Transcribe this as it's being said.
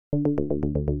Do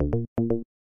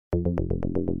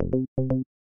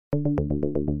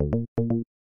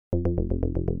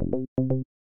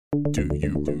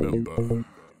you remember?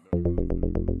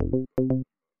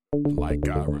 Like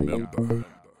I remember.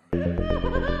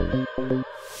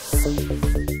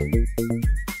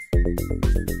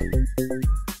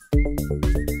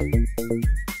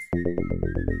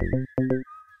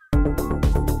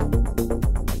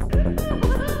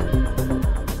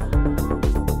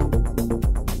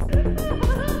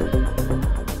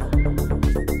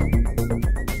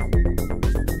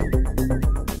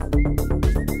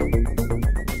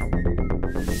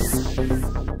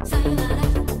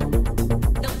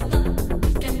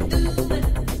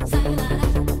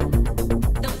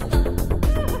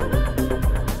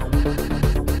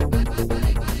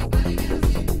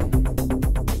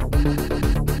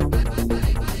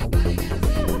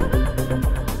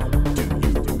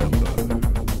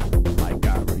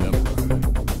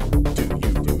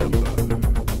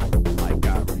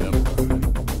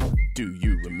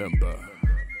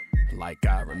 Like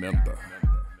I remember.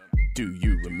 Do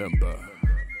you remember?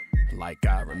 Like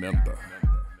I remember.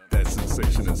 That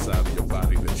sensation inside of your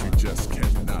body that you just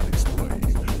cannot explain.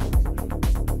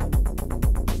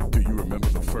 Do you remember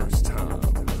the first time?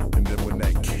 And then when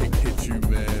that kick hits you,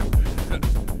 man,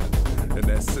 and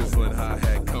that sizzling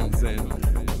hi-hat comes in.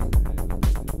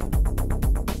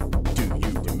 Do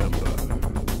you remember?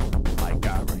 Like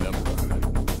I remember.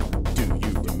 Do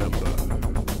you remember?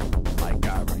 Like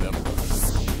I remember.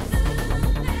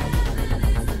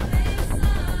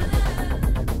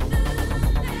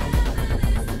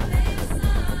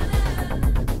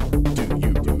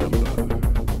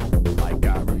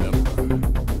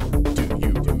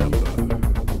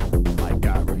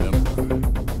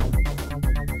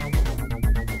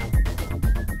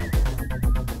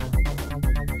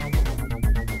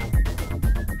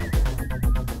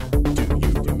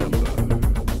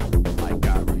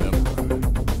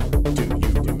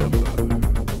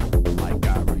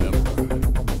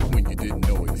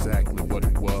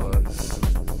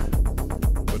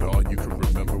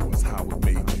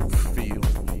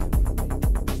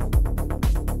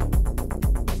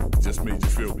 Just made you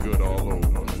feel good all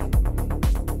over.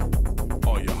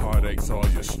 All your heartaches, all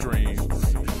your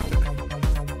strains.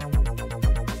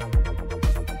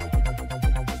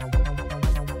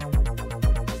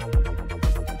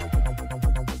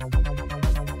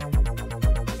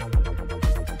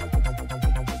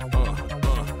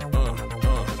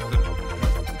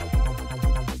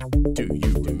 Do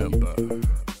you remember?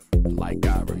 Like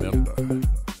I remember.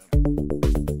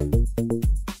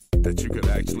 That you could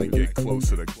actually get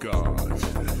closer to God.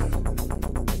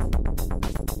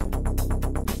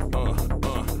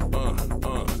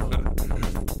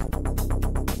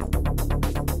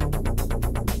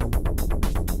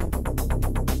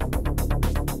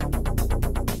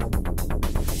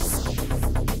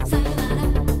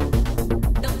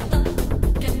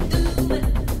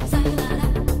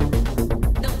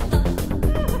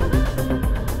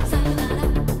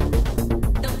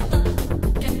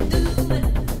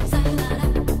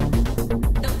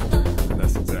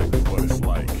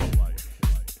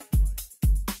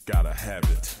 Gotta have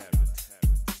it,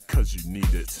 'cause you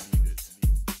need it.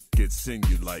 Gets in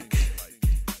you like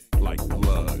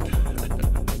blood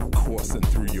coursing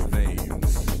through your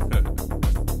veins.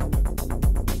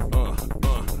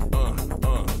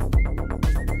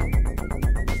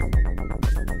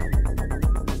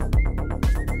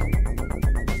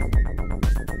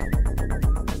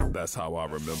 That's how I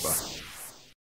remember.